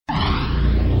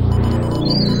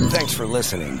Thanks for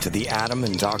listening to the Adam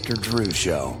and Dr. Drew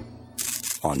Show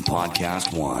on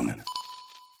Podcast One.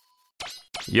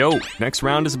 Yo, next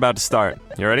round is about to start.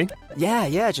 You ready?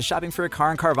 Yeah, just shopping for a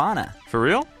car in Carvana. For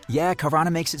real? Yeah,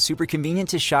 Carvana makes it super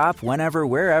convenient to shop whenever,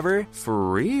 wherever. For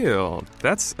real?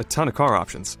 That's a ton of car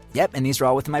options. Yep, and these are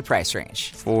all within my price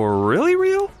range. For really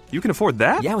real? You can afford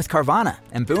that? Yeah, with Carvana.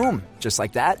 And boom, just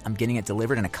like that, I'm getting it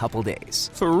delivered in a couple days.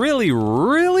 For really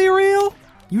real?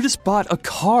 You just bought a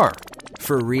car.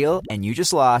 For real, and you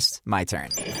just lost my turn.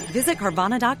 Visit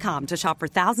Carvana.com to shop for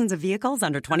thousands of vehicles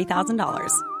under $20,000.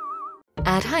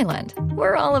 At Highland,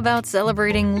 we're all about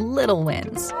celebrating little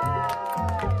wins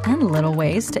and little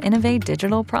ways to innovate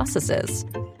digital processes.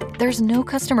 There's no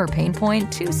customer pain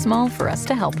point too small for us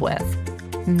to help with.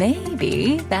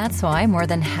 Maybe that's why more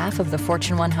than half of the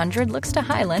Fortune 100 looks to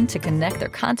Highland to connect their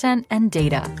content and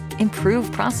data,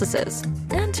 improve processes,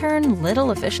 and turn little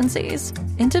efficiencies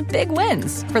into big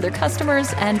wins for their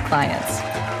customers and clients.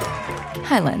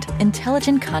 Highland,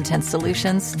 intelligent content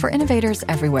solutions for innovators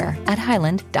everywhere at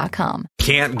highland.com.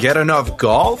 Can't get enough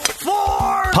golf?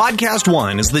 Podcast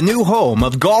One is the new home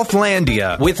of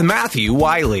Golflandia with Matthew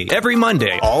Wiley. Every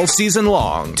Monday, all season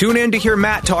long. Tune in to hear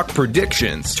Matt talk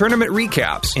predictions, tournament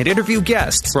recaps, and interview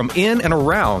guests from in and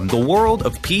around the world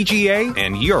of PGA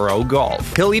and Euro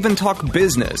golf. He'll even talk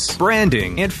business,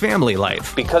 branding, and family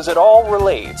life because it all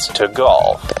relates to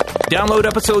golf. Download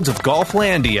episodes of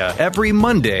Golflandia every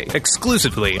Monday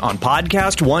exclusively on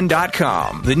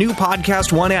PodcastOne.com, the new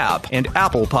Podcast One app, and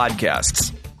Apple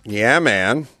Podcasts. Yeah,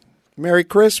 man. Merry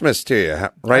Christmas to you.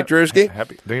 Right, Drewski?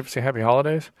 Happy. Don't you have to say Happy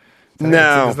Holidays?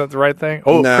 No. Isn't that the right thing?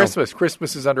 Oh, no. Christmas.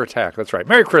 Christmas is under attack. That's right.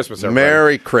 Merry Christmas, everybody.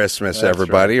 Merry Christmas,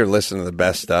 everybody. Right. You're listening to the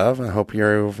best of. I hope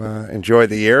you've enjoyed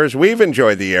the year as we've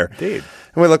enjoyed the year. Indeed.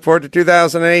 And we look forward to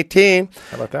 2018.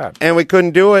 How about that? And we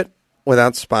couldn't do it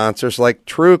without sponsors like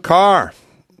True Car.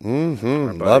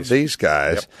 Love these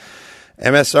guys.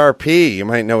 Yep. MSRP, you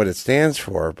might know what it stands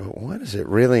for, but what does it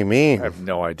really mean? I have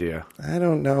no idea. I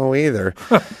don't know either.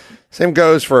 Same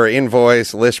goes for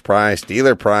invoice, list price,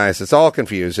 dealer price. It's all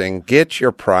confusing. Get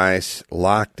your price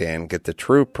locked in. Get the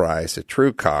true price at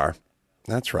True Car.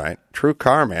 That's right. True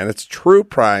Car, man. It's true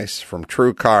price from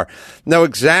True Car. Know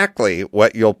exactly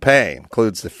what you'll pay.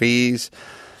 Includes the fees,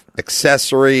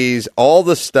 accessories, all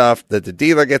the stuff that the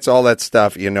dealer gets, all that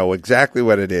stuff. You know exactly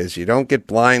what it is. You don't get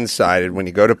blindsided when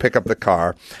you go to pick up the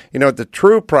car. You know what the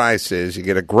true price is. You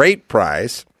get a great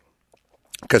price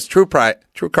because True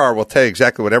Car will tell you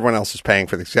exactly what everyone else is paying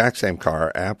for the exact same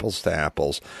car, apples to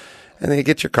apples. And then you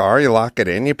get your car, you lock it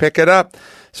in, you pick it up.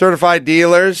 Certified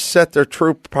dealers set their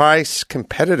true price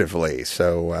competitively,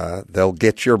 so they'll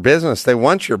get your business. They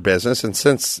want your business, and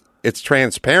since it's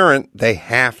transparent, they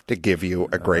have to give you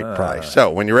a great price. So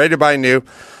when you're ready to buy new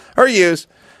or used,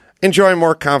 enjoy a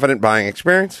more confident buying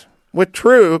experience with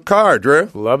True Car, Drew.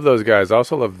 Love those guys.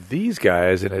 Also love these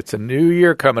guys, and it's a new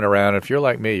year coming around. If you're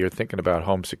like me, you're thinking about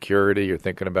home security, you're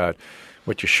thinking about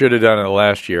what you should have done in the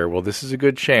last year. Well, this is a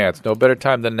good chance. No better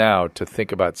time than now to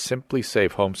think about Simply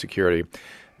Safe home security.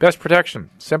 Best protection,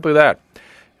 simply that.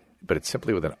 But it's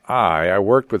simply with an I. I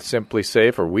worked with Simply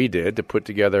Safe, or we did, to put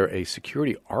together a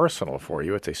security arsenal for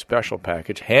you. It's a special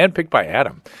package, handpicked by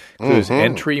Adam. Includes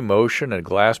entry, motion, and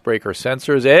glass breaker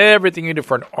sensors. Everything you need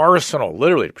for an arsenal,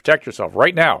 literally, to protect yourself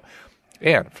right now.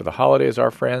 And for the holidays,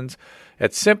 our friends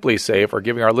at Simply Safe are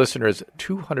giving our listeners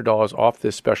 $200 off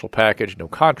this special package. No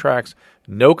contracts,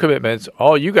 no commitments.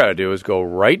 All you got to do is go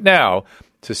right now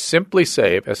to Simply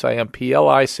Safe,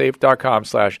 SIMPLI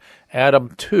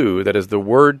safe.com/Adam2. That is the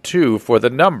word 2 for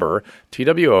the number,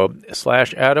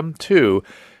 TWO/Adam2. And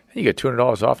you get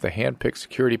 $200 off the hand-picked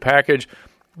security package.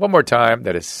 One more time,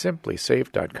 that is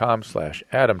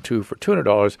simplysafe.com/Adam2 for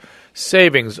 $200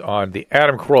 savings on the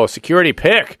Adam Carolla security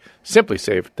pick.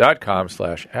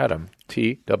 Simplysafe.com/Adam,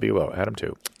 TWO,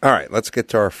 Adam2. All right, let's get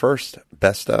to our first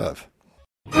best of.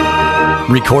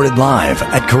 Recorded live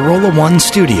at Carolla One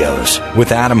Studios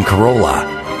with Adam Carolla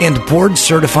and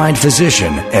board-certified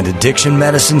physician and addiction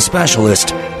medicine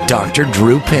specialist, Dr.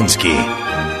 Drew Pinsky.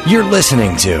 You're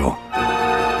listening to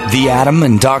The Adam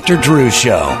and Dr. Drew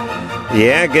Show.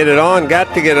 Yeah, get it on.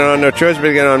 Got to get it on. No choice but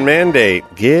to get on. Mandate.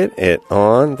 Get it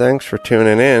on. Thanks for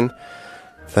tuning in.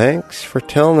 Thanks for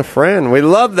telling a friend. We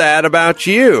love that about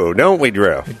you, don't we,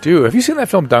 Drew? I do. Have you seen that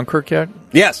film Dunkirk yet?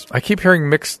 Yes. I keep hearing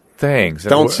mixed things.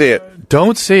 Don't see it.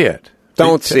 Don't see it.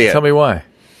 Don't see it. Tell me why.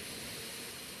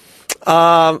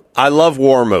 I love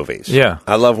war movies. Yeah.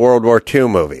 I love World War II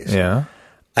movies. Yeah.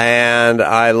 And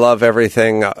I love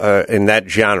everything in that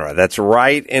genre. That's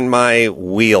right in my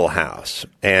wheelhouse.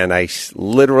 And I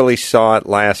literally saw it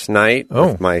last night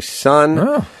with my son.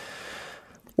 Oh.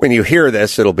 when you hear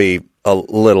this, it'll be a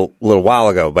little while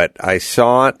ago, but I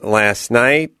saw it last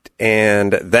night,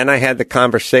 and then I had the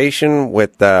conversation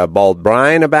with Bald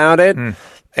Brian about it,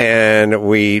 and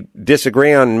we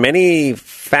disagree on many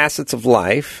facets of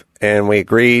life, and we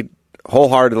agreed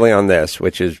wholeheartedly on this,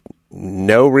 which is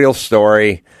no real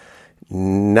story,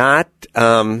 not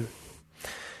you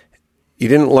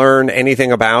didn't learn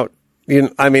anything about,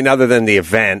 other than the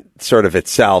event sort of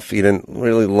itself, you didn't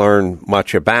really learn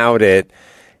much about it.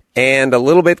 And a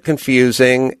little bit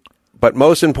confusing, but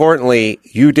most importantly,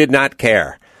 you did not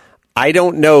care. I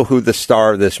don't know who the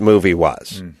star of this movie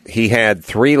was. He had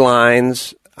 3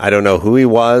 lines. I don't know who he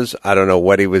was. I don't know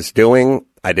what he was doing.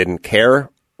 I didn't care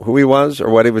who he was or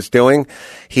what he was doing.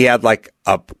 He had like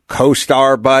a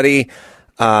co-star buddy,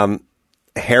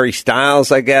 Harry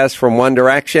Styles, I guess, from One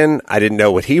Direction. I didn't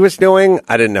know what he was doing.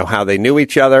 I didn't know how they knew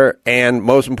each other. And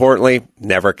most importantly,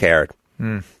 never cared.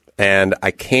 And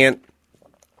I can't.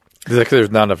 Is that 'cause there's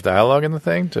not enough dialogue in the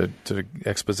thing to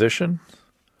exposition?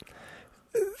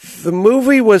 The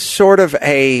movie was sort of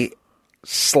a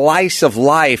slice of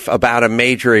life about a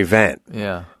major event.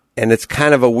 Yeah. And it's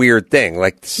kind of a weird thing.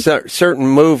 Like certain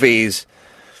movies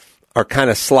are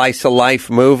kind of slice of life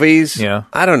movies. Yeah.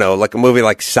 I don't know, like a movie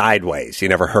like Sideways. You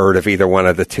never heard of either one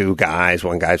of the 2 guys.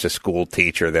 One guy's a school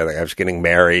teacher. The other guy's getting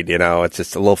married. It's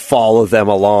just a little follow them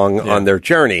along on their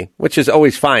journey, which is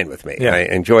always fine with me. Yeah. I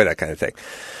enjoy that kind of thing.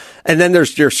 And then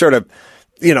there's your sort of,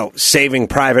 Saving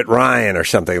Private Ryan or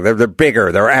something. They're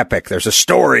bigger. They're epic. There's a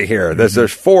story here.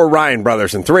 There's 4 Ryan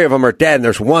brothers, and 3 of them are dead, and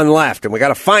there's 1 left, and we got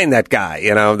to find that guy.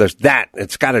 There's that.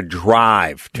 It's got a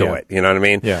drive to it. You know what I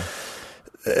mean? Yeah.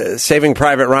 Saving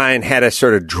Private Ryan had a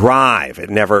sort of drive.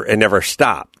 It never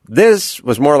stopped. This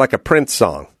was more like a Prince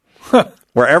song,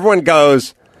 where everyone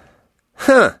goes,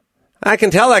 I can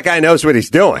tell that guy knows what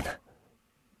he's doing.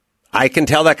 I can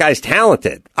tell that guy's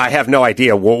talented. I have no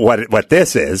idea what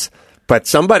this is,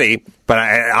 but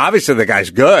obviously the guy's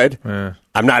good. Yeah.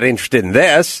 I'm not interested in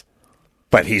this,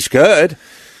 but he's good.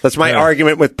 That's my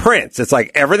argument with Prince. It's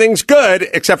like everything's good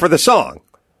except for the song.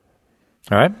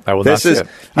 All right. I will not see it.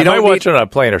 I might watch it on a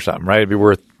plane or something, right? It'd be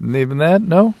worth even that?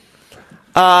 No?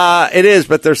 It is,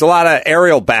 but there's a lot of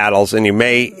aerial battles, and you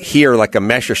may hear like a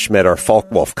Messerschmitt or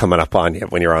Folkwolf coming up on you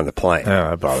when you're on the plane.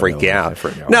 Freak you out.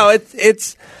 No,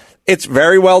 it's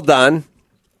very well done.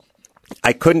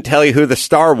 I couldn't tell you who the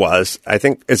star was. I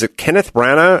think, is it Kenneth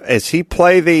Branagh? Is he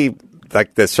play the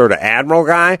sort of admiral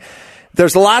guy?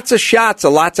 There's lots of shots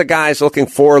of lots of guys looking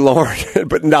forlorn,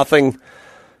 but nothing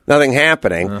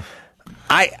happening.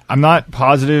 I'm not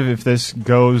positive if this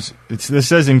goes. This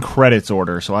says in credits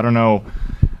order, so I don't know.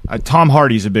 Tom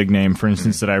Hardy's a big name, for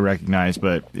instance, that I recognize,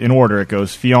 but in order it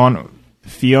goes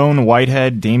Fionn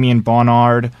Whitehead, Damien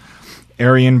Bonnard,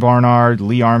 Arian Barnard,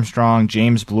 Lee Armstrong,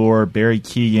 James Bloor, Barry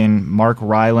Keoghan, Mark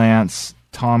Rylance,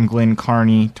 Tom Glynn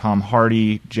Carney, Tom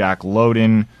Hardy, Jack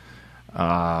Lowden.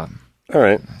 All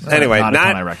right. Anyway, not a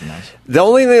ton I recognize. The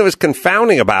only thing that was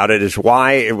confounding about it is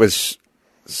why it was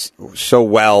so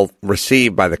well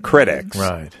received by the critics.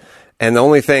 Right. And the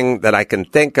only thing that I can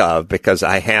think of, because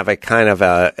I have a kind of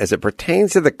as it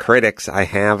pertains to the critics, I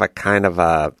have a kind of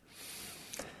a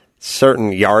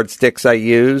certain yardsticks I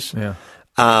use. Yeah.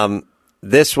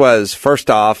 This was,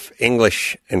 first off,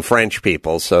 English and French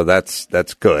people, so that's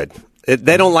good.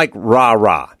 They don't like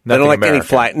rah-rah. They don't like American. Any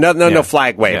flag. No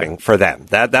flag waving for them.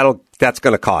 That's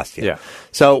going to cost you. Yeah.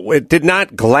 So it did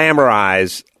not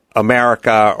glamorize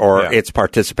America or its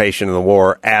participation in the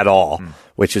war at all,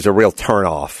 which is a real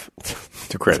turnoff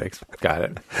to critics. Got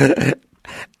it.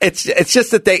 It's just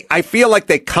that I feel like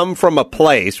they come from a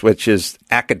place, which is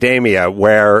academia,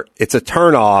 where it's a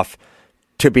turnoff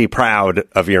to be proud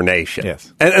of your nation.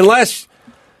 Yes. And unless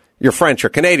you're French or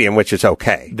Canadian, which is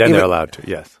okay. Then they're allowed to,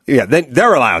 yes. Yeah, then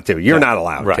they're allowed to. You're not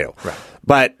allowed to. Right.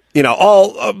 But,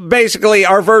 basically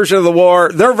our version of the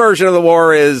war, their version of the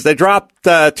war is they dropped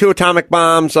 2 atomic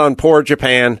bombs on poor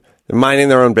Japan. They're minding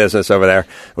their own business over there.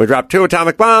 We dropped 2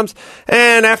 atomic bombs,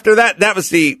 and after that was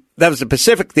the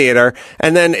Pacific theater.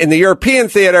 And then in the European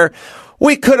theater,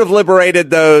 we could have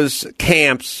liberated those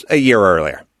camps a year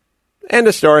earlier. End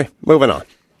of story. Moving on.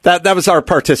 That was our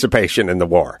participation in the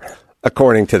war,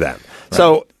 according to them. Right.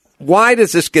 So why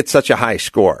does this get such a high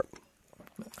score?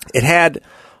 It had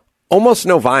almost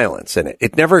no violence in it.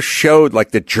 It never showed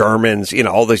like the Germans,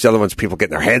 all these other ones, people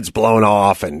getting their heads blown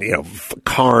off and,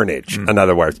 carnage, in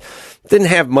other words. Didn't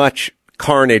have much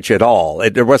carnage at all.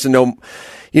 There wasn't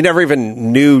you never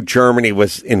even knew Germany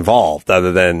was involved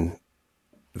other than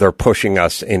they're pushing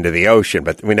us into the ocean,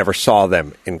 but we never saw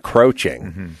them encroaching.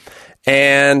 Mm-hmm.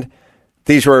 And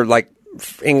these were like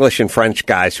English and French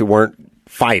guys who weren't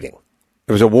fighting.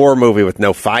 It was a war movie with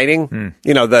no fighting.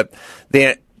 You know, the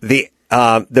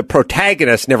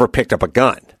protagonist never picked up a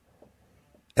gun.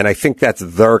 And I think that's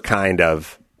their kind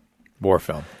of war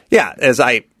film. Yeah, as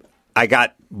I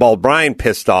got Bald Brian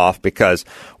pissed off because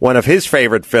one of his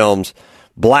favorite films,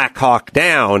 Black Hawk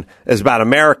Down, is about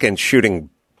Americans shooting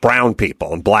brown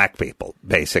people and black people,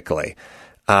 basically.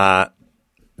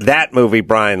 That movie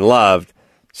Brian loved,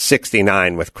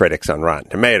 69 with critics on Rotten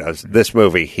Tomatoes. This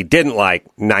movie he didn't like,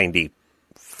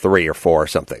 93 or 4 or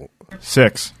something.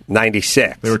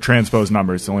 96. They were transposed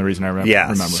numbers. The only reason I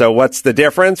remember. So what's the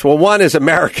difference? Well, one is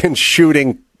Americans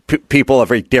shooting people of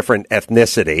a different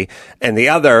ethnicity, and the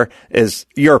other is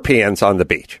Europeans on the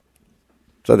beach.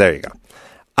 So there you go.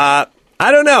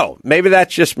 I don't know. Maybe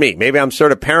that's just me. Maybe I'm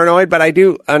sort of paranoid, but I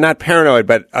do. Not paranoid,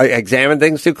 but I examine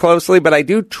things too closely. But I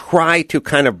do try to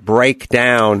kind of break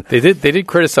down. They did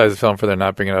criticize the film for there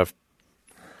not being enough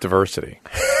diversity.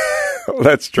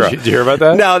 That's true. Did you hear about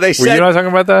that? No, they said. Were you not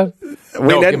talking about that?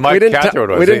 We didn't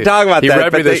talk about that. He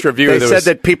read me this review. They said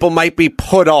that people might be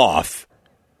put off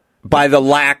by the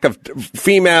lack of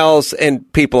females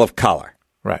and people of color.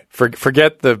 Right.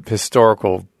 Forget the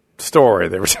historical story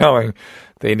they were telling.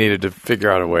 They needed to figure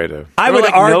out a way to. I would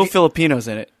argue no Filipinos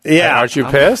in it. Yeah, aren't you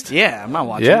pissed? Yeah, I'm not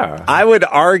watching. Yeah, I would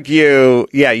argue.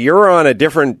 Yeah, you're on a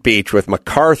different beach with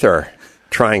MacArthur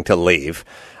trying to leave.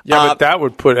 Yeah, but that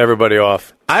would put everybody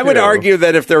off. I would argue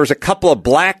that if there was a couple of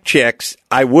black chicks,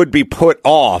 I would be put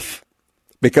off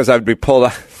because I would be pulled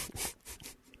off.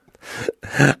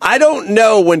 I don't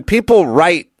know when people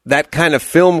write that kind of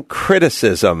film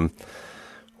criticism,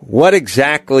 what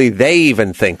exactly they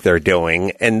even think they're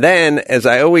doing. And then, as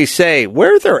I always say,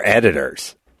 where are their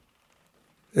editors?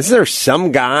 Is there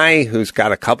some guy who's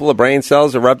got a couple of brain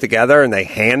cells that rub together and they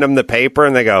hand him the paper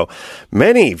and they go,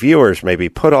 many viewers may be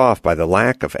put off by the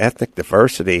lack of ethnic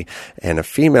diversity and a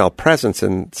female presence.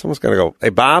 And someone's going to go, hey,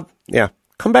 Bob, yeah,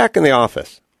 come back in the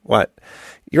office. What?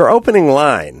 Your opening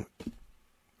line.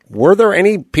 Were there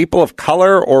any people of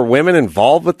color or women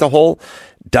involved with the whole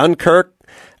Dunkirk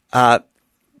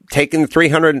taking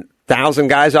 300,000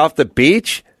 guys off the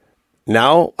beach?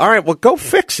 No? All right, well, go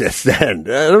fix this then.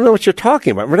 I don't know what you're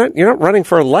talking about. You're not running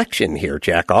for election here,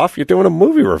 jack off. You're doing a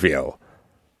movie review.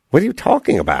 What are you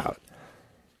talking about?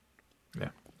 Yeah.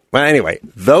 Well, anyway,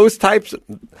 those types,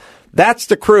 that's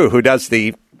the crew who does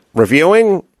the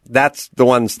reviewing. That's the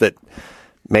ones that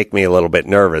make me a little bit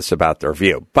nervous about the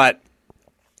review. But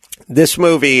this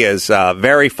movie is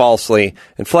very falsely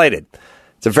inflated.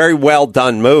 It's a very well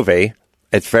done movie.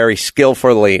 It's very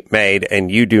skillfully made,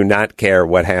 and you do not care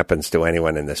what happens to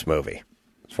anyone in this movie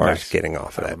as far as getting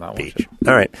off of that beach.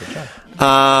 All right.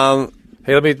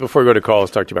 Hey, let me, before we go to call,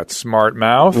 let's talk to you about Smart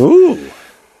Mouth. Ooh.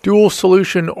 Dual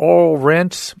solution oral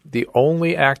rinse, the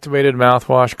only activated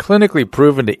mouthwash clinically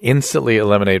proven to instantly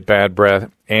eliminate bad breath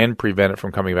and prevent it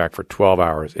from coming back for 12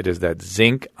 hours. It is that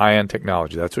zinc ion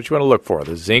technology. That's what you want to look for,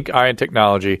 the zinc ion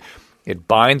technology. It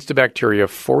binds to bacteria,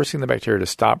 forcing the bacteria to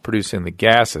stop producing the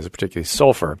gases, particularly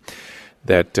sulfur,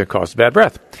 that cause bad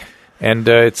breath. And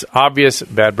it's obvious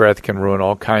bad breath can ruin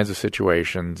all kinds of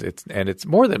situations. It's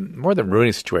more than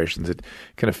ruining situations. It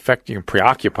can affect you and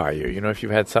preoccupy you. You know, if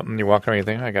you've had something, you're walking around, you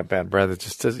think, I got bad breath. It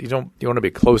just does, you want to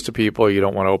be close to people. You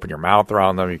don't want to open your mouth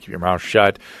around them. You keep your mouth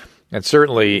shut. And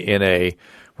certainly in a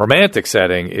romantic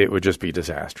setting, it would just be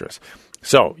disastrous.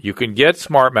 So you can get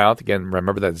Smart Mouth. Again,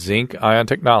 remember that zinc ion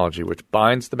technology, which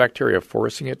binds the bacteria,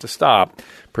 forcing it to stop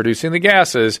producing the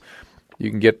gases. You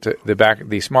can get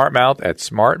the Smart Mouth at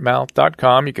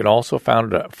smartmouth.com. You can also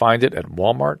find it at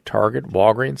Walmart, Target,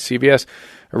 Walgreens, CVS,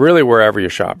 really wherever you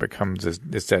shop.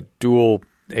 It's that dual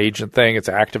agent thing. It's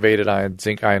activated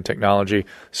zinc ion technology.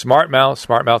 Smart Mouth,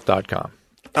 smartmouth.com.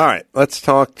 All right, let's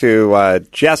talk to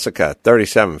Jessica,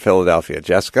 37, Philadelphia.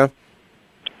 Jessica?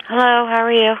 Hello, how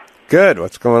are you? Good.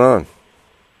 What's going on?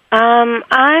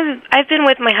 I've been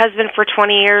with my husband for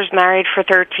 20 years, married for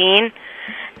 13,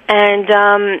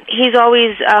 and he's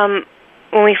always,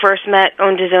 when we first met,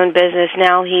 owned his own business.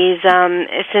 Now he's,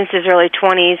 since his early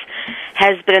 20s,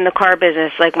 has been in the car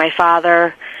business, like my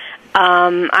father.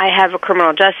 I have a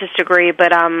criminal justice degree,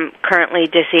 but I'm currently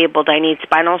disabled. I need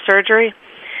spinal surgery.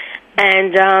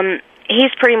 And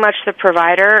he's pretty much the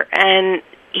provider, and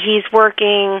he's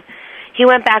working. He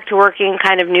went back to working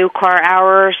kind of new car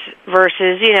hours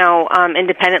versus,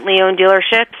 independently owned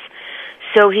dealerships.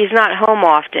 So he's not home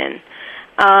often.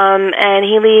 And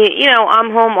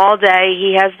I'm home all day.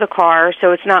 He has the car,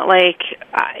 so it's not like,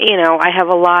 I have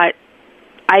a lot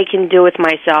I can do with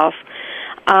myself.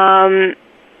 And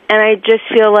I just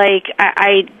feel like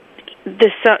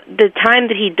the time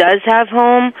that he does have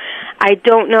home, I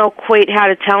don't know quite how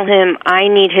to tell him I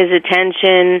need his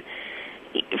attention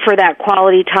for that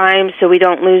quality time so we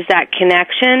don't lose that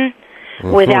connection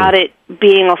without it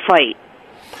being a fight.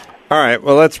 All right,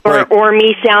 well, let's break. Or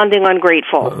me sounding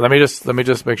ungrateful. Let me just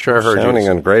make sure I heard sounding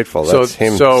you. Ungrateful. That's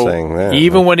him saying that.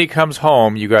 Even when he comes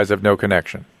home, you guys have no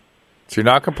connection. So you're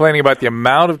not complaining about the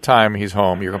amount of time he's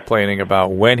home. You're complaining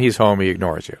about when he's home, he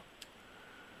ignores you.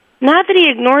 Not that he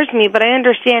ignores me, but I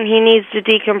understand he needs to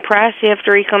decompress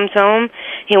after he comes home.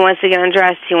 He wants to get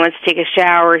undressed. He wants to take a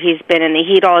shower. He's been in the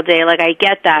heat all day. Like, I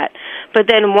get that. But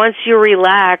then once you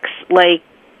relax, like,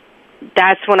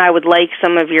 that's when I would like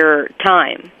some of your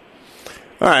time.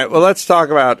 All right, well, let's talk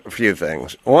about a few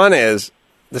things. One is,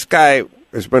 this guy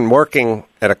has been working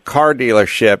at a car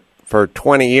dealership for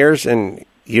 20 years, and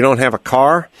you don't have a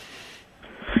car?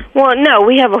 Well, no,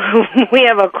 we have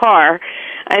a car.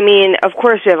 I mean, of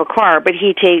course we have a car, but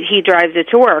he drives it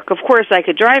to work. Of course, I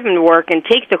could drive him to work and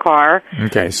take the car.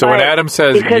 Okay, so when Adam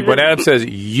says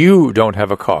you don't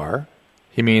have a car,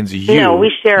 he means you. No,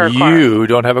 we share a car. You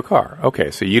don't have a car.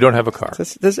 Okay, so you don't have a car.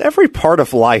 Does every part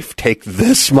of life take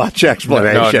this much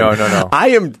explanation? No. I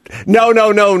am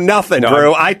nothing,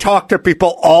 Drew. I talk to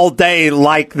people all day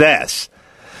like this.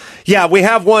 Yeah, we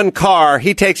have one car.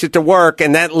 He takes it to work,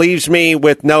 and that leaves me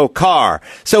with no car.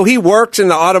 So he works in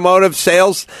the automotive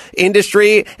sales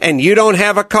industry, and you don't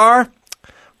have a car?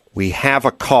 We have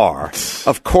a car.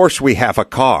 Of course we have a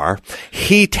car.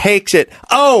 He takes it.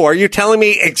 Oh, are you telling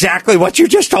me exactly what you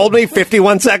just told me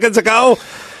 51 seconds ago?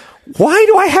 Why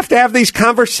do I have to have these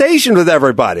conversations with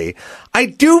everybody? I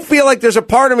do feel like there's a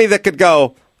part of me that could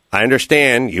go, I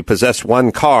understand you possess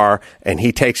one car and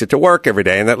he takes it to work every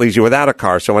day and that leaves you without a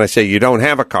car. So when I say you don't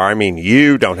have a car, I mean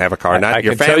you don't have a car, not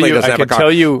your family doesn't have a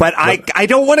car. But I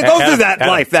don't want to go through that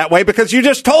life that way because you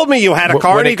just told me you had a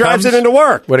car and he drives it into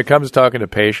work. When it comes to talking to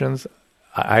patients,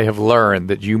 I have learned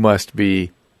that you must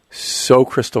be so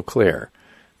crystal clear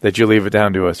that you leave it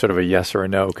down to a sort of a yes or a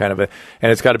no kind of a, and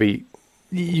it's got to be,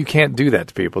 you can't do that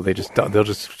to people. They'll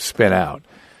just spin out.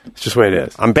 It's just the way it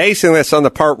is. I'm basing this on the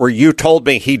part where you told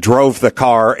me he drove the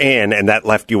car in and that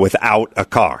left you without a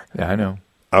car. Yeah, I know.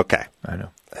 Okay. I know.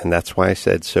 And that's why I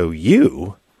said, so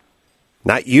you,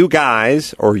 not you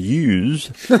guys or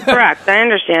yous. Correct. I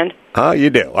understand. Oh,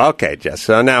 you do. Okay, Jess.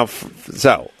 So now,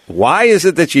 why is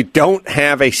it that you don't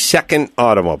have a second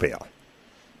automobile?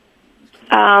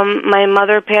 My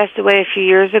mother passed away a few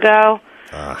years ago.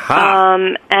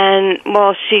 And,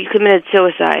 well, she committed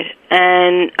suicide.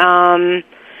 And,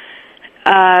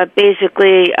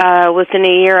 basically, within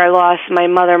a year, I lost my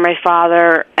mother, my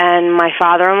father, and my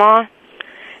father-in-law.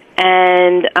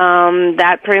 And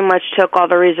that pretty much took all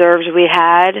the reserves we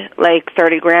had, like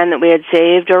 $30,000 that we had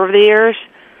saved over the years.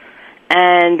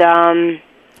 And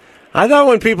I thought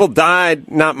when people died,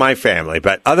 not my family,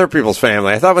 but other people's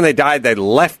family, I thought when they died, they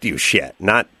left you shit,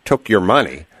 not took your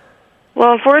money.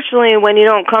 Well, unfortunately, when you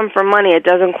don't come from money, it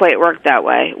doesn't quite work that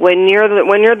way. When you're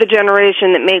the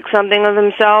generation that makes something of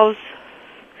themselves,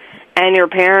 and your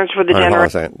parents were the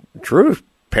generation. Drew's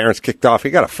parents kicked off. He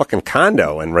got a fucking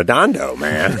condo in Redondo,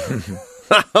 man.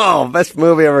 Oh, best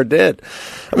movie I ever did.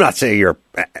 I'm not saying you're,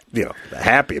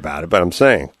 happy about it, but I'm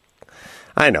saying,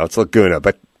 I know it's Laguna,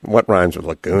 but what rhymes with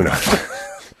Laguna?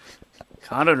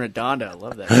 Condo in Redondo. I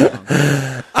love that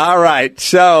song. All right,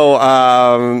 so,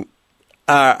 all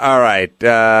right,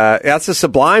 that's a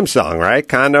Sublime song, right?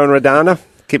 Condo in Redondo.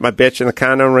 Keep my bitch in the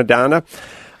condo in Redondo.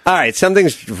 All right,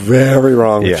 something's very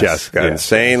wrong with Jessica,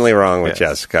 insanely wrong with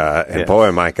Jessica. And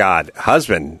boy, my God,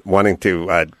 husband wanting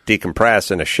to decompress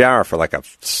in a shower for like a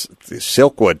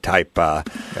Silkwood type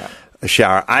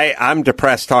shower. I'm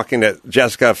depressed talking to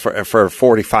Jessica for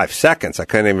 45 seconds. I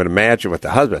couldn't even imagine with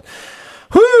the husband.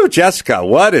 Whew, Jessica,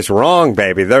 what is wrong,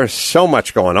 baby? There's so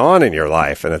much going on in your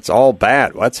life, and it's all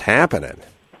bad. What's happening?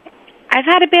 I've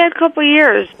had a bad couple of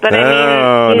years, but you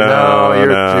had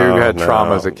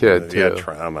trauma as a kid, too. You had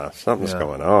trauma. Something's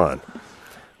going on.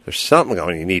 There's something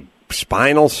going on. You need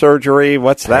spinal surgery.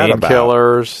 What's that about?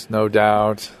 Painkillers, no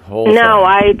doubt. No,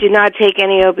 I do not take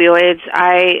any opioids.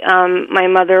 My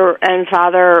mother and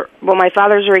father, my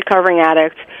father's a recovering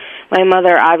addict. My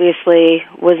mother obviously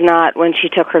was not when she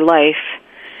took her life.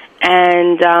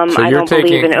 And so I don't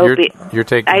believe in opiates. You're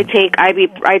taking. I take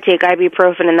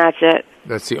ibuprofen, and that's it.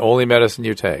 That's the only medicine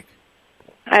you take.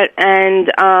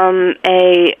 And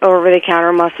a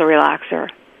over-the-counter muscle relaxer.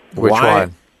 Which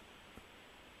one?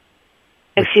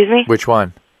 Excuse me? Which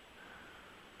one?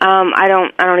 I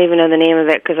don't even know the name of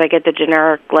it because I get the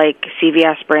generic like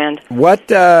CVS brand.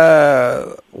 What?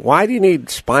 Why do you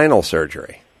need spinal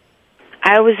surgery?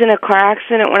 I was in a car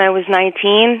accident when I was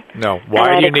 19. No,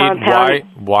 why do you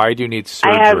need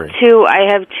surgery?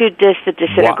 I have two discs that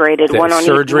disintegrated. One on each.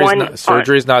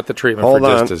 Surgery is not the treatment for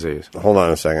disc disease. Hold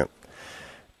on a second.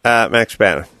 Max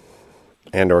Bannon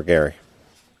and or Gary.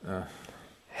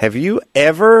 Have you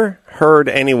ever heard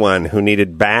anyone who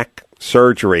needed back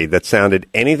surgery that sounded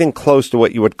anything close to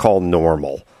what you would call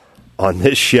normal on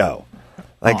this show?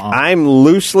 Like, I'm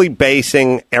loosely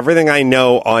basing everything I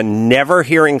know on never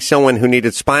hearing someone who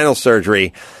needed spinal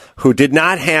surgery who did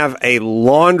not have a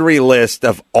laundry list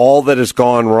of all that has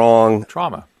gone wrong.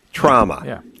 Trauma.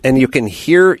 Yeah. And you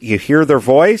hear their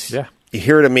voice. Yeah. You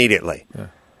hear it immediately. Yeah.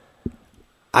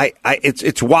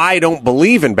 It's why I don't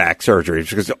believe in back surgery,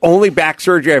 because the only back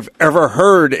surgery I've ever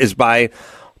heard is by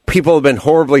people who have been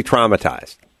horribly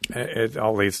traumatized. It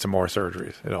all leads to more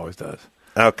surgeries. It always does.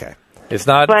 Okay. It's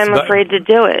not. But I'm afraid to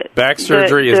do it. Back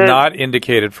surgery is not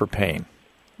indicated for pain.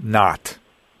 Not.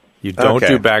 You don't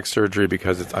do back surgery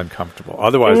because it's uncomfortable.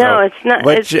 Otherwise, no, it's not.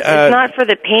 It's not for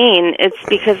the pain. It's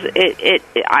because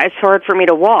it's hard for me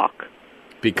to walk.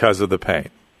 Because of the pain.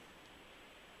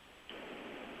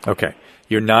 Okay.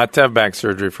 You're not to have back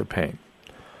surgery for pain.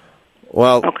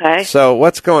 Well, okay. So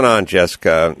what's going on,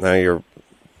 Jessica? Now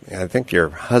I think your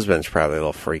husband's probably a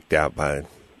little freaked out by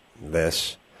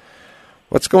this.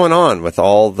 What's going on with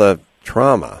all the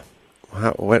trauma?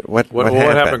 What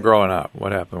happened growing up?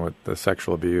 What happened with the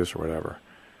sexual abuse or whatever?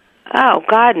 Oh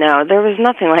God, no! There was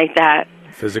nothing like that.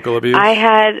 Physical abuse? I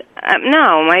had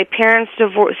no. My parents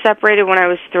separated when I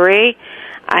was 3.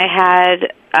 I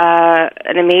had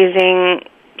an amazing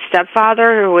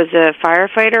stepfather who was a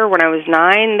firefighter when I was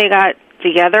 9. They got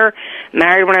together,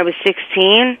 married when I was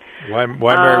 16. Why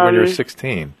married when you were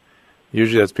 16?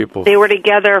 Usually that's people. They were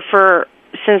together from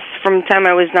the time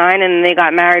I was 9, and they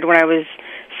got married when I was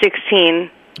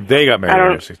 16. They got married when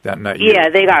you were 16, not you. Yeah,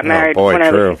 they got married when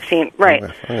I was 16. Right.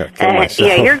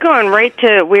 Yeah, you're going right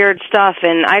to weird stuff,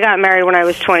 and I got married when I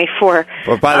was 24.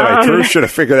 Well, by the way, Drew should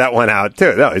have figured that one out,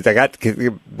 too. No, they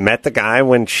met the guy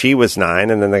when she was 9,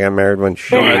 and then they got married when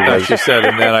she was. She said,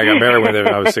 and then I got married when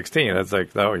I was 16. It's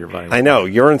like, no, you're right. I know.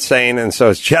 You're insane, and so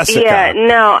is Jessica. Yeah,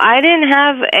 no, I didn't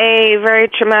have a very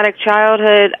traumatic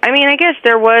childhood. I mean, I guess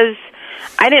there was...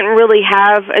 I didn't really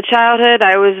have a childhood.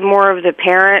 I was more of the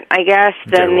parent, I guess,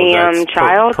 than the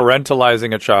child.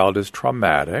 Parentalizing a child is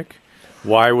traumatic.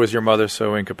 Why was your mother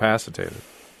so incapacitated?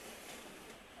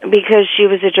 Because she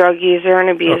was a drug user and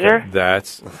abuser. Okay,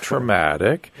 that's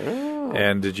traumatic.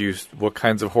 And what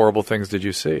kinds of horrible things did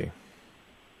you see?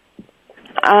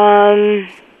 I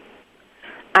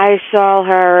saw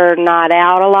her not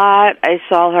out a lot. I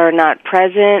saw her not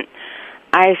present.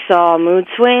 I saw mood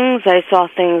swings. I saw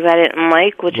things I didn't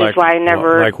like, which is why I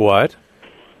never... Like what?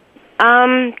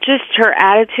 Just her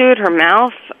attitude, her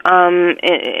mouth.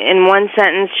 In one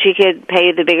sentence, she could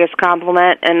pay the biggest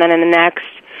compliment, and then in the next,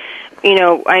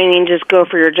 just go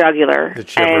for your jugular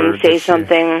and say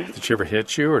something. Did she ever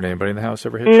hit you, or did anybody in the house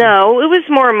ever hit you? No, it was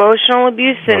more emotional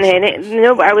abuse than hitting.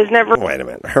 No, I was never... Wait a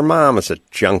minute. Her mom is a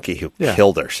junkie who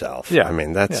killed herself. Yeah. I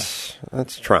mean, that's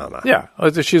trauma. Yeah.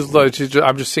 I'm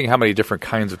just seeing how many different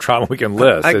kinds of trauma we can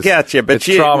list. I get you, but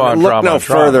you look no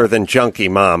further than junkie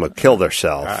mom who killed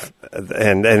herself. Right.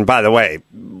 And by the way,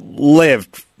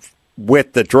 lived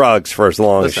with the drugs for as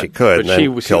long as she could.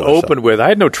 But she opened with, I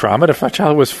had no trauma. The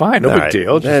child was fine. No big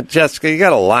deal. Jessica, you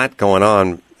got a lot going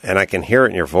on, and I can hear it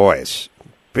in your voice.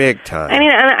 Big time. I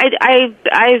mean,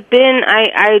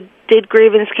 I did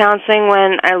grievance counseling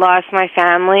when I lost my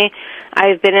family.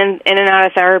 I've been in and out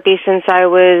of therapy since I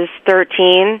was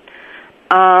 13.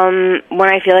 When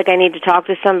I feel like I need to talk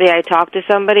to somebody, I talk to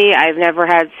somebody. I've never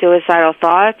had suicidal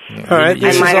thoughts. Yeah. All right,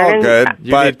 this is all good.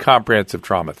 You need comprehensive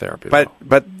trauma therapy. But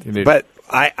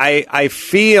I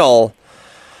feel...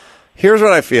 Here's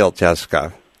what I feel,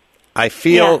 Jessica. I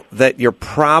feel that you're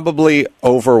probably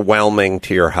overwhelming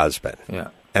to your husband. Yeah.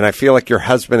 And I feel like your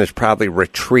husband is probably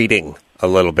retreating a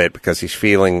little bit because he's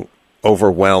feeling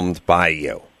overwhelmed by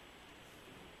you.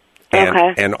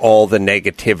 And all the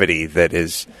negativity that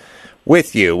is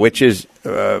with you, which is,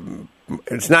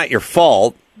 it's not your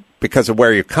fault because of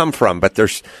where you come from, but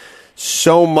there's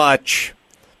so much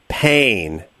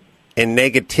pain and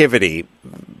negativity,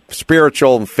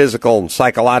 spiritual and physical and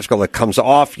psychological, that comes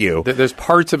off you. There's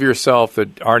parts of yourself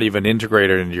that aren't even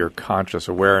integrated into your conscious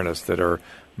awareness that are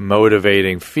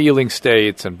motivating feeling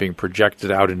states and being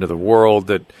projected out into the world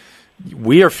that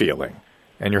we are feeling.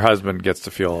 And your husband gets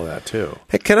to feel all that too.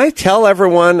 Hey, can I tell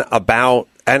everyone about,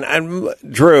 and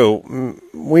Drew,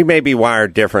 we may be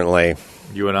wired differently.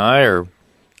 You and I, or?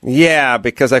 Yeah,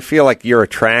 because I feel like you're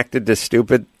attracted to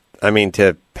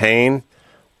to pain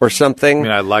or something. I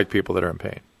mean, I like people that are in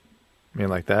pain. You mean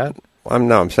like that?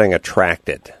 I'm saying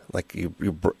attracted. Like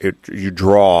you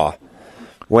draw.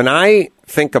 When I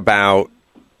think about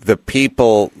the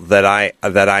people that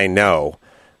I know,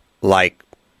 like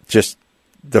just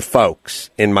the folks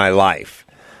in my life.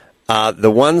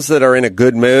 The ones that are in a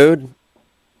good mood,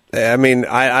 I mean,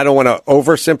 I don't want to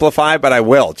oversimplify, but I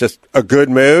will. Just a good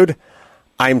mood.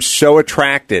 I'm so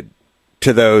attracted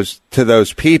to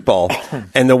those people.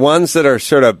 And the ones that are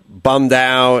sort of bummed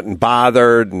out and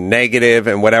bothered and negative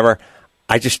and whatever,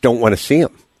 I just don't want to see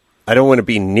them. I don't want to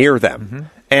be near them. Mm-hmm.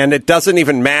 And it doesn't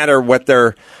even matter what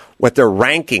their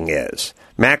ranking is.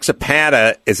 Max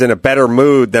Zapata is in a better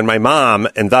mood than my mom,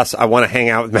 and thus I want to hang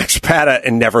out with Max Zapata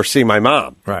and never see my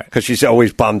mom. Right. Because she's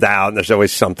always bummed out, and there's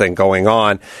always something going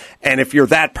on. And if you're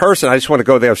that person, I just want to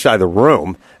go the other side of the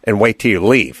room and wait till you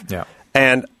leave. Yeah.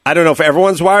 And I don't know if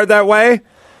everyone's wired that way,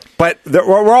 but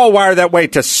we're all wired that way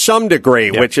to some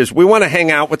degree, which is we want to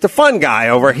hang out with the fun guy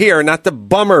over here, not the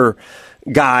bummer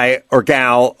guy or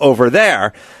gal over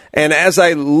there. And as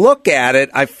I look at it,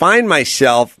 I find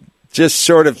myself just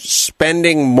sort of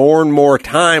spending more and more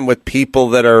time with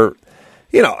people that are,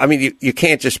 I mean, you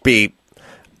can't just be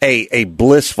a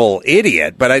blissful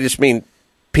idiot, but I just mean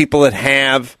people that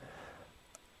have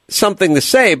something to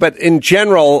say, but in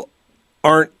general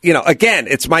aren't, again,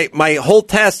 it's my whole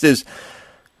test is,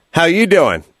 how you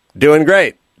doing? Doing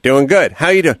great. Doing good. How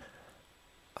you doing?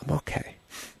 I'm okay.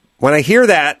 When I hear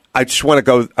that, I just want to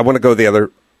go, I want to go the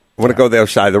other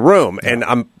side of the room. Yeah.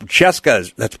 And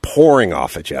that's pouring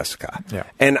off of Jessica. Yeah.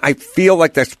 And I feel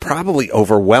like that's probably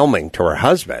overwhelming to her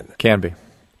husband. Can be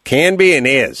and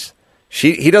is.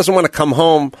 He doesn't want to come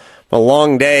home a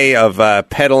long day of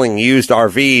peddling used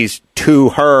RVs to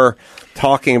her,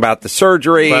 talking about the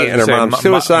surgery and her mom's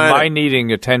suicide. My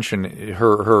needing attention,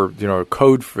 her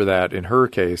code for that in her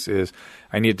case is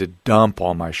I need to dump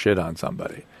all my shit on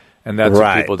somebody. And that's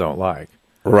what people don't like.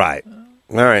 Right.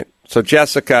 All right. So,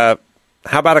 Jessica,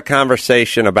 how about a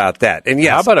conversation about that? And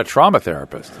yes, how about a trauma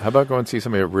therapist? How about going and see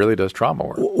somebody that really does trauma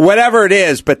work? Whatever it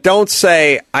is, but don't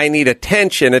say, I need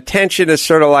attention. Attention is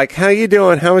sort of like, how you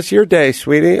doing? How was your day,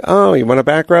 sweetie? Oh, you want a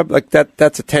back rub? Like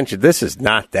that's attention. This is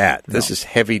not that. This is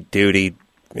heavy duty.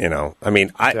 I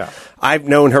mean, I've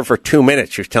known her for 2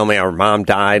 minutes. She was telling me her mom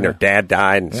died and her dad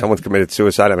died and someone's committed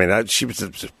suicide. I mean, she was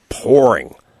just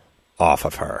pouring off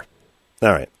of her. All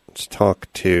right. Let's talk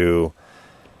to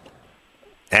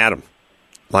Adam.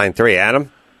 Line 3,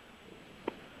 Adam.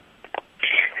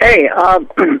 Hey,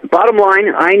 bottom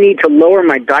line, I need to lower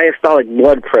my diastolic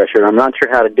blood pressure. I'm not sure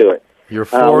how to do it. You're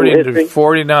 40 to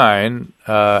 49.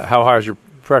 How high is your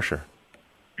pressure?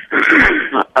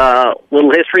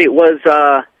 Little history. It was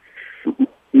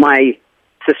my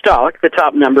systolic, the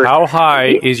top number. How high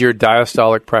is your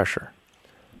diastolic pressure?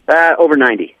 Over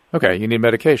 90. Okay, you need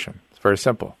medication. It's very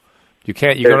simple.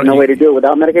 There's no way to do it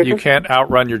without medication? You can't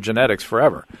outrun your genetics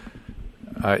forever.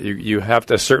 You have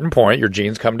to, at a certain point, your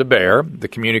genes come to bear. The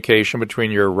communication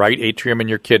between your right atrium and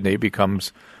your kidney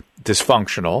becomes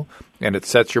dysfunctional, and it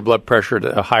sets your blood pressure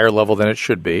to a higher level than it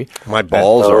should be. My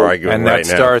balls are arguing right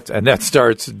now. That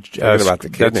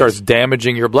starts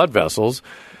damaging your blood vessels,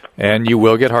 and you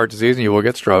will get heart disease and you will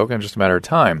get stroke in just a matter of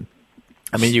time.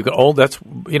 I mean, you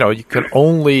can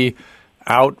only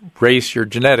outrace your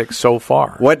genetics so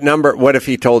far. What if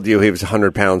he told you he was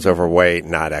 100 pounds overweight,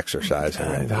 not exercising?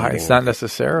 It's not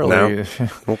necessarily. No?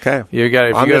 Okay.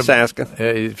 I'm just asking.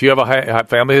 If you have a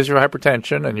family history of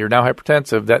hypertension and you're now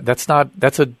hypertensive,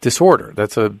 that's a disorder.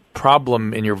 That's a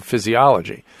problem in your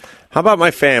physiology. How about my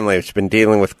family, which has been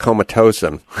dealing with comatose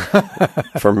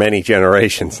for many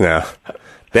generations now?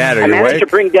 Dad, are you awake?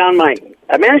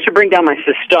 I managed to bring down my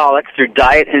systolic through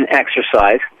diet and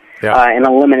exercise. And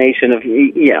elimination of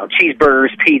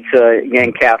cheeseburgers, pizza,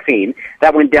 and caffeine.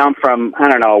 That went down from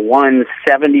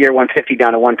 170 or 150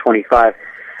 down to 125.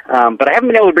 But I haven't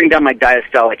been able to bring down my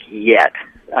diastolic yet.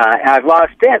 I've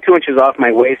lost 2 inches off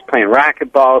my waist playing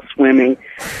racquetball, swimming.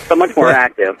 So much more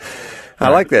active. I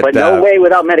like that. But no way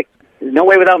without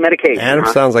medication. Adam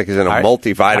sounds like he's in a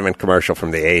multivitamin commercial from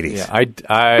the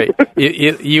 80s.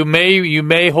 Yeah, you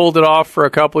may hold it off for a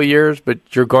couple of years, but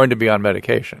you're going to be on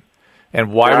medication.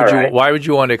 And why would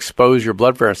you want to expose your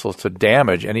blood vessels to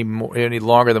damage any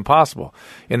longer than possible?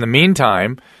 In the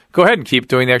meantime, go ahead and keep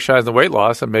doing the exercise and the weight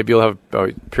loss, and maybe you'll have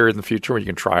a period in the future where you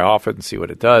can try off it and see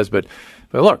what it does. But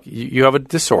look, you have a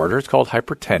disorder. It's called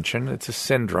hypertension. It's a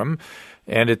syndrome,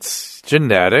 and it's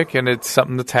genetic, and it's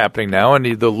something that's happening now.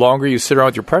 And the longer you sit around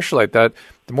with your pressure like that,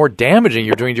 the more damaging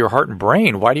you're doing to your heart and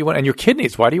brain. And your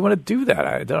kidneys? Why do you want to do that?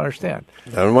 I don't understand.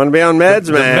 I don't want to be on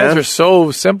meds, man. The meds are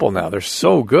so simple now. They're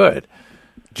so good.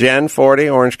 Jen, 40,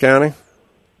 Orange County.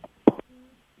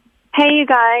 Hey, you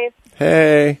guys.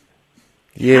 Hey.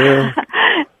 You.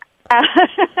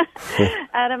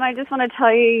 Adam, I just want to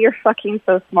tell you, you're fucking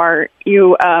so smart.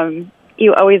 You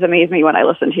you always amaze me when I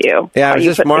listen to you. Yeah, I was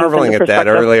just marveling at that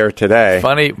earlier today.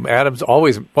 Funny, Adam's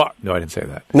always... Well, no, I didn't say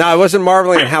that. No, I wasn't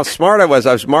marveling at how smart I was.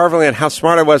 I was marveling at how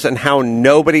smart I was and how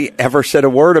nobody ever said a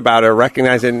word about it or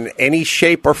recognized it in any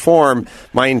shape or form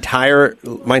my entire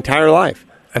life.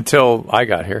 Until I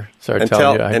got here. Started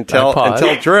telling you. Until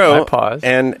Drew I paused.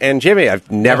 and Jimmy.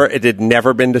 It had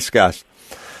never been discussed.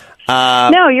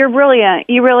 No, you're brilliant.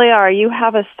 You really are. You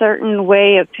have a certain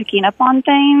way of picking up on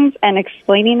things and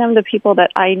explaining them to people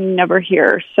that I never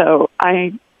hear. So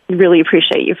I really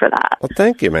appreciate you for that. Well,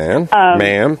 thank you, man.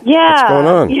 Ma'am. Yeah. What's going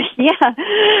on?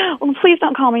 Yeah. Well, please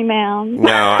don't call me ma'am.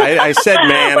 No, I said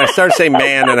man. I started saying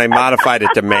man, and I modified it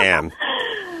to ma'am.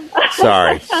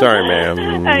 Sorry, ma'am.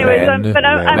 Anyways,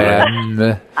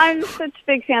 I'm such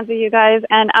big fans of you guys,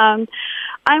 and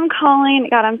I'm calling.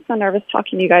 God, I'm so nervous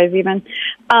talking to you guys even.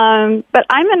 But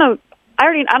I don't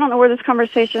know where this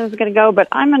conversation is going to go, but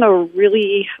I'm in a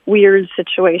really weird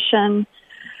situation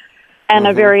and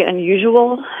a very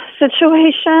unusual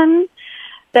situation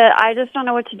that I just don't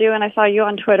know what to do. And I saw you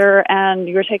on Twitter and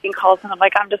you were taking calls, and I'm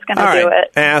like, I'm just going to do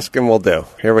it. Ask and we'll do.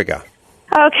 Here we go.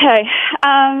 Okay.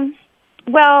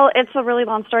 Well, it's a really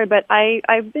long story, but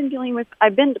I've been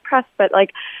depressed, but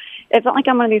like, it's not like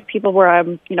I'm one of these people where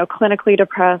I'm, clinically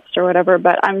depressed or whatever,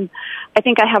 but I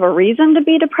think I have a reason to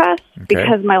be depressed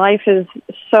because my life is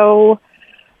so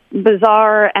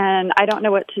bizarre and I don't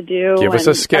know what to do. Give us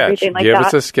a sketch. Give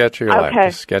us a sketch of your life.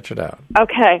 Just sketch it out.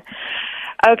 Okay.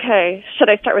 Should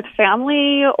I start with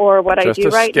family or what I do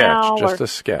right now? Just a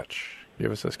sketch.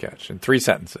 Give us a sketch in 3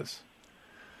 sentences.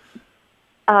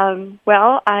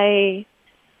 Well,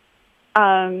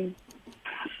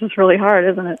 this is really hard,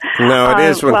 isn't it? No, it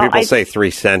is when people say 3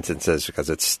 sentences because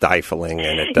it's stifling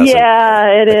and it doesn't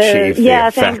achieve the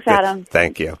effect. Thanks, Adam.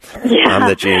 Thank you. Yeah. I'm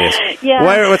the genius.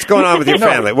 Yeah. What's going on with your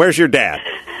family? Where's your dad?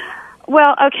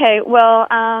 Well, okay. Well,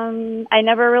 I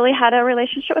never really had a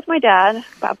relationship with my dad.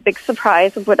 A big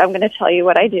surprise of what I'm going to tell you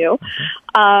what I do.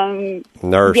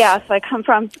 Nurse. Yeah, so I come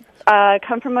from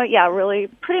really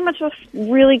pretty much a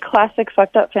really classic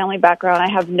fucked up family background. I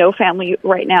have no family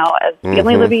right now. The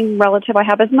only living relative I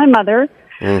have is my mother,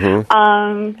 whom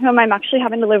I'm actually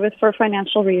having to live with for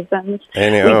financial reasons. We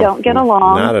don't get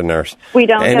along. Not a nurse. We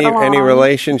don't get along. Any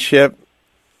relationship?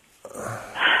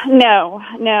 No.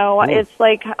 It's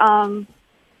like I'm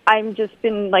just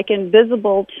been like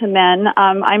invisible to men.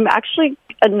 I'm actually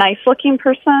a nice looking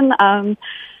person. I'm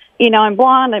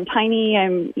blonde. I'm tiny.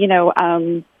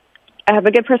 I have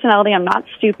a good personality. I'm not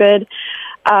stupid.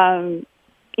 I'm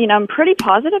pretty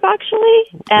positive,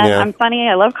 actually. And I'm funny.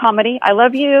 I love comedy. I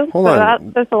love you. Hold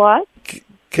on. That's a lot.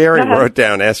 Carrie wrote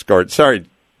down escort. Sorry.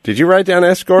 Did you write down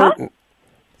escort? Huh?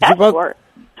 Escort.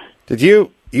 Did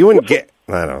you and I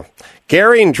don't know.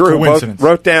 Gary and Drew both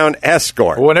wrote down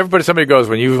escort. Well, when somebody goes,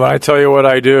 when I tell you what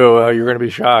I do, you're going to be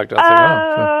shocked.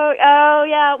 Oh,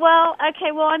 yeah. Well,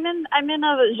 okay. Well, I'm in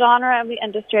a genre of the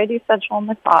industry. I do sensual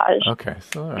massage. Okay.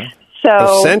 So, all right.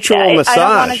 So sensual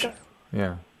massage.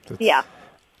 Yeah. Yeah.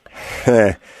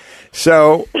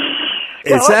 So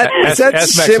is that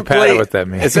simply what that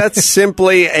means. Is that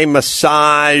simply a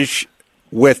massage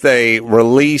with a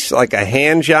release, like a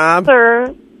hand job?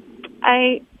 Sir,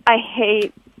 I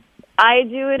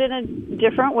do it in a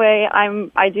different way.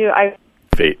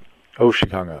 Feet. Oh, she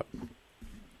hung up.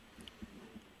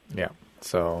 Yeah.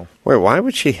 So wait, why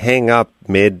would she hang up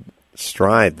mid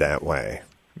stride that way?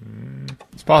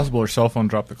 It's possible her cell phone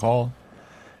dropped the call.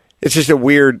 It's just a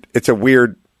weird.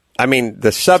 I mean,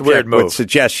 the subject would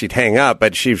suggest she'd hang up,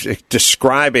 but she's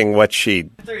describing what she.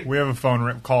 We have a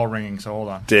phone call ringing, so hold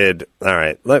on. Did all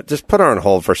right. Just put her on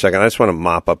hold for a second. I just want to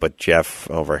mop up with Jeff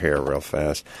over here real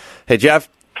fast. Hey, Jeff.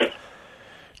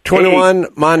 21,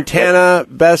 Montana.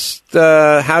 Best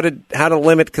how to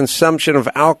limit consumption of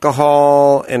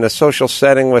alcohol in a social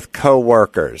setting with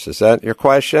coworkers. Is that your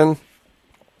question?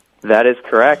 That is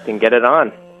correct, and get it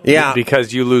on. Yeah,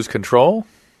 because you lose control.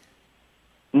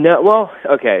 No, well,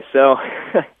 okay. So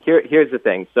here's the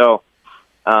thing. So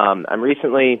I'm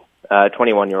recently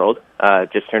 21-year-old.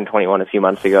 Just turned 21 a few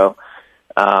months ago,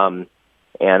 and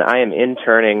I am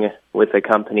interning with a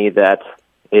company that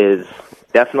is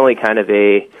definitely kind of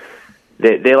they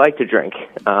like to drink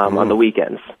on the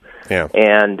weekends. Yeah,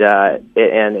 and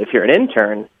if you're an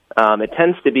intern, it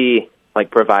tends to be like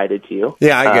provided to you.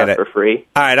 Yeah, I get it for free.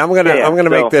 All right, I'm gonna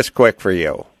make this quick for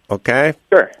you. Okay,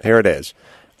 sure. Here it is.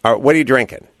 What are you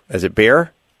drinking? Is it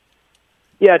beer?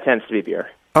 Yeah, it tends to be beer.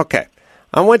 Okay,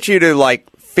 I want you to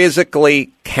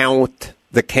physically count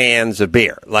the cans of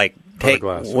beer, take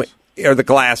or the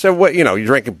glass, or what you're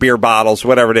drinking beer bottles,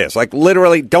 whatever it is.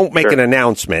 Literally, don't make an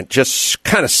announcement. Just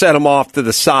kind of set them off to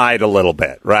the side a little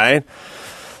bit, right?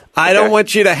 I don't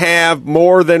want you to have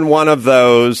more than one of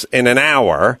those in an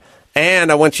hour,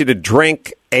 and I want you to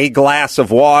drink a glass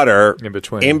of water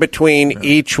in between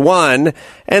each one.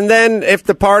 And then if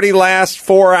the party lasts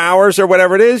 4 hours or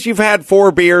whatever it is, you've had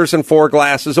 4 beers and 4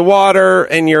 glasses of water,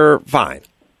 and you're fine.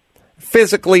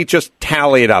 Physically, just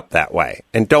tally it up that way,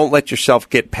 and don't let yourself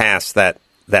get past that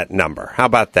number. How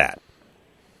about that?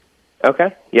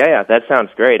 Okay. Yeah, that sounds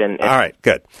great. And all right,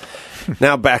 good.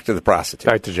 Now back to the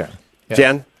prostitute. Back to Jen. Yeah.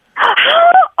 Jen?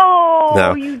 Oh,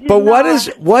 no. You did but what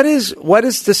not.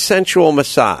 is the sensual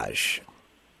massage?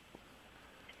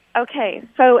 Okay,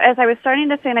 so as I was starting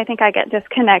to say, and I think I get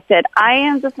disconnected, I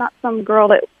am just not some girl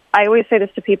that, I always say this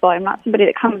to people, I'm not somebody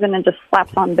that comes in and just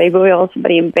slaps on baby oil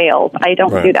somebody and bails. I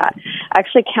don't do that. I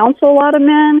actually counsel a lot of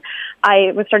men.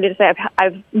 I was starting to say,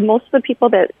 I've most of the people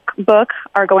that book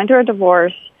are going through a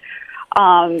divorce.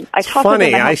 It's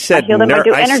funny, I said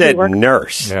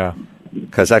nurse. Yeah.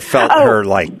 Because I felt her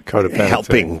like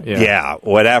helping,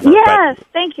 whatever. Yes,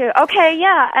 thank you. Okay,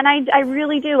 yeah, and I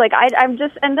really do. Like I'm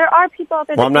just, and there are people out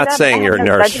there. Well, I'm not saying you're a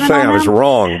nurse. I'm saying I was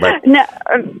wrong, but no.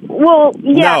 Well,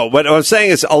 yeah. No, what I was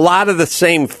saying is a lot of the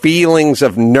same feelings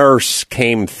of nurse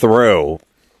came through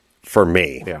for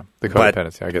me. Yeah, the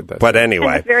codependency. I get that. But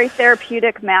anyway, in a very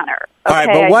therapeutic manner. Okay, all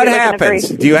right, but what happens?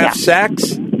 Do you have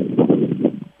sex?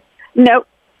 No.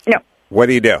 What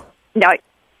do you do? No.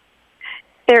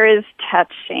 There is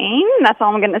touching. That's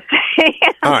all I'm going to say.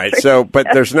 All right. So, but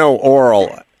there's no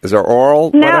oral. Is there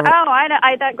oral? No. Whatever?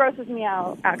 I that grosses me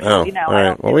out. Actually, all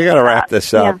right. Well, we got to wrap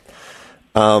this up.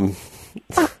 Yeah.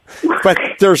 But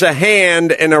there's a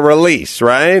hand and a release,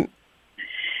 right?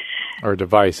 Or a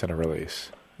device and a release.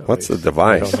 What's the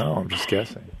device? I don't know. I'm just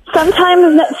guessing.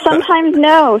 Sometimes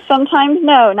no. Sometimes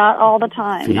no. Not all the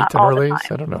time. Feet not and all release? the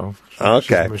time. I don't know.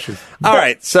 Okay. All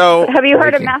right. So, have you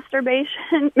heard of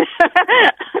masturbation?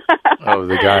 Oh,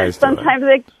 the guys. Sometimes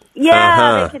they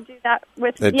can do that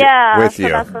with with so you.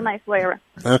 That's a nice way around.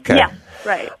 Okay. Yeah.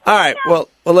 Right. All right. Yeah.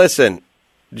 Well, listen,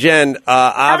 Jen.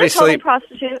 Obviously, not a total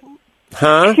prostitute.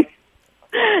 Huh?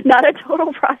 Not a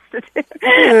total prostitute.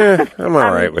 I'm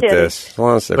all right with this.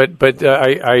 But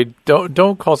I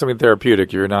don't call something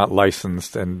therapeutic. You're not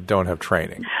licensed and don't have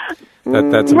training.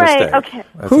 That's a mistake. Okay.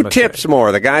 Who tips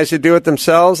more, the guys who do it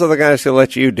themselves or the guys who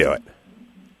let you do it?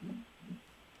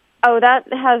 Oh,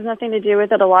 that has nothing to do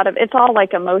with it. It's all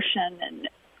like emotion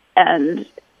and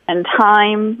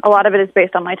time. A lot of it is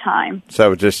based on my time.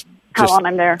 So just how long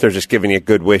I'm there. They're just giving you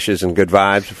good wishes and good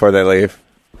vibes before they leave.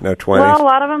 No 20s. Well, a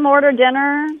lot of them order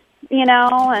dinner, and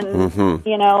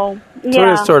So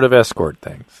it is sort of escort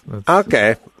things.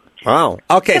 Okay. Wow.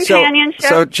 Okay. Companionship.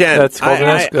 So Jen, that's called an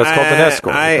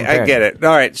escort. I get it.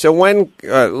 All right. So when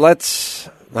let's.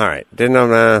 All right.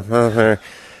 It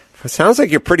sounds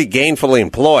like you're pretty gainfully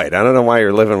employed. I don't know why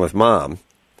you're living with mom.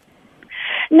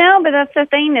 No, but that's the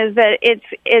thing is that it's.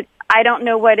 I don't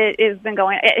know what it has been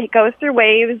going. It goes through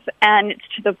waves, and it's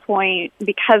to the point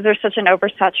because there's such an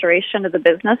oversaturation of the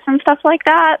business and stuff like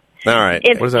that. All right,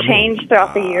 it's changed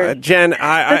throughout the years. Jen,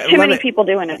 there's too many people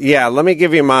doing it. Yeah, let me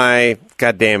give you my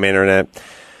goddamn internet.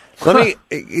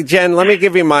 Jen, let me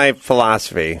give you my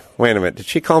philosophy. Wait a minute, did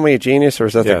she call me a genius or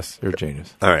is that? Yes, you're a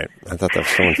genius. All right, I thought that was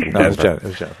someone from Denver. Denver. It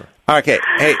was Jennifer. Okay,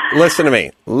 hey, listen to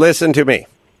me. Listen to me.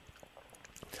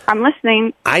 I'm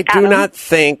listening. I do not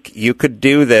think you could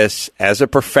do this as a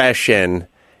profession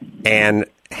and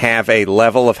have a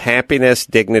level of happiness,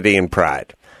 dignity, and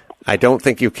pride. I don't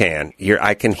think you can.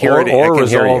 I can hear it. I can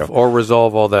hear you. Or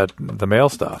resolve all the male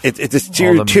stuff. It's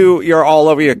you're all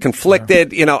over. You're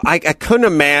conflicted. Yeah. I couldn't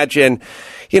imagine.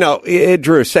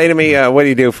 Drew, say to me, what do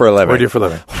you do for a living? What do you do for a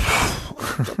living?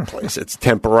 Please, it's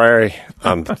temporary.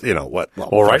 What?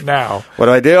 Well, right now. What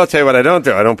do I do? I'll tell you what I don't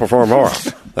do. I don't perform oral.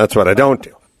 That's what I don't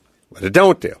do. What I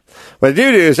don't do. What I do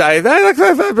is I've been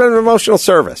an emotional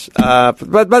service.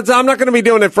 But I'm not going to be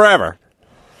doing it forever.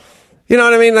 You know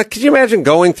what I mean? Like, could you imagine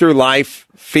going through life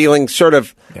feeling sort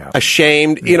of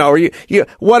ashamed? Yeah. Or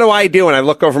what do I do when I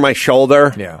look over my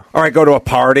shoulder? Yeah. Or I go to a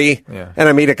party and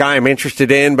I meet a guy I'm interested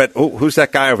in, but who's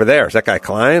that guy over there? Is that guy a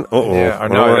client? Yeah.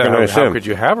 No, how could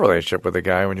you have a relationship with a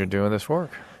guy when you're doing this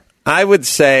work? I would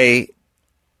say,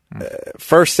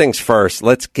 first things first,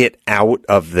 let's get out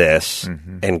of this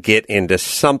and get into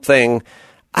something.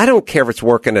 I don't care if it's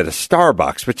working at a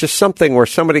Starbucks, but just something where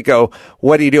somebody go,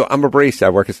 what do you do? I'm a barista. I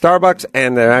work at Starbucks,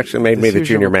 and they actually made me the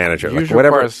junior manager. Like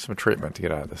whatever. Requires some treatment to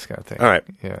get out of this kind of thing. All right.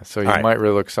 Yeah. So you might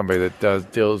really look at somebody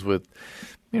that deals with,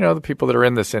 the people that are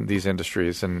in these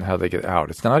industries and how they get out.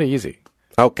 It's not easy.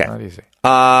 Okay. Not easy.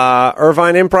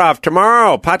 Irvine Improv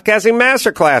tomorrow, podcasting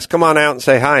masterclass. Come on out and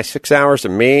say hi. 6 hours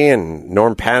of me, and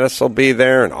Norm Pattis will be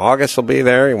there, and August will be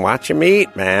there. And watch him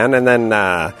eat, man. And then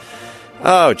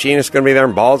Oh, Gina's going to be there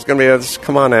and Bald's going to be there. Just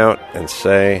come on out and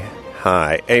say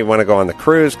hi. Hey, you want to go on the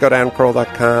cruise? Go to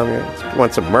AdamCarolla.com. You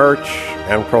want some merch?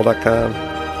 AdamCarolla.com.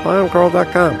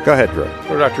 AdamCarolla.com. Go ahead, Drew.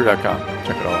 Go to DrDrew.com.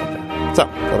 Check it all out there. So,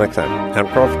 until next time, Adam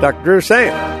Carolla for Dr. Drew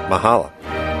saying mahalo.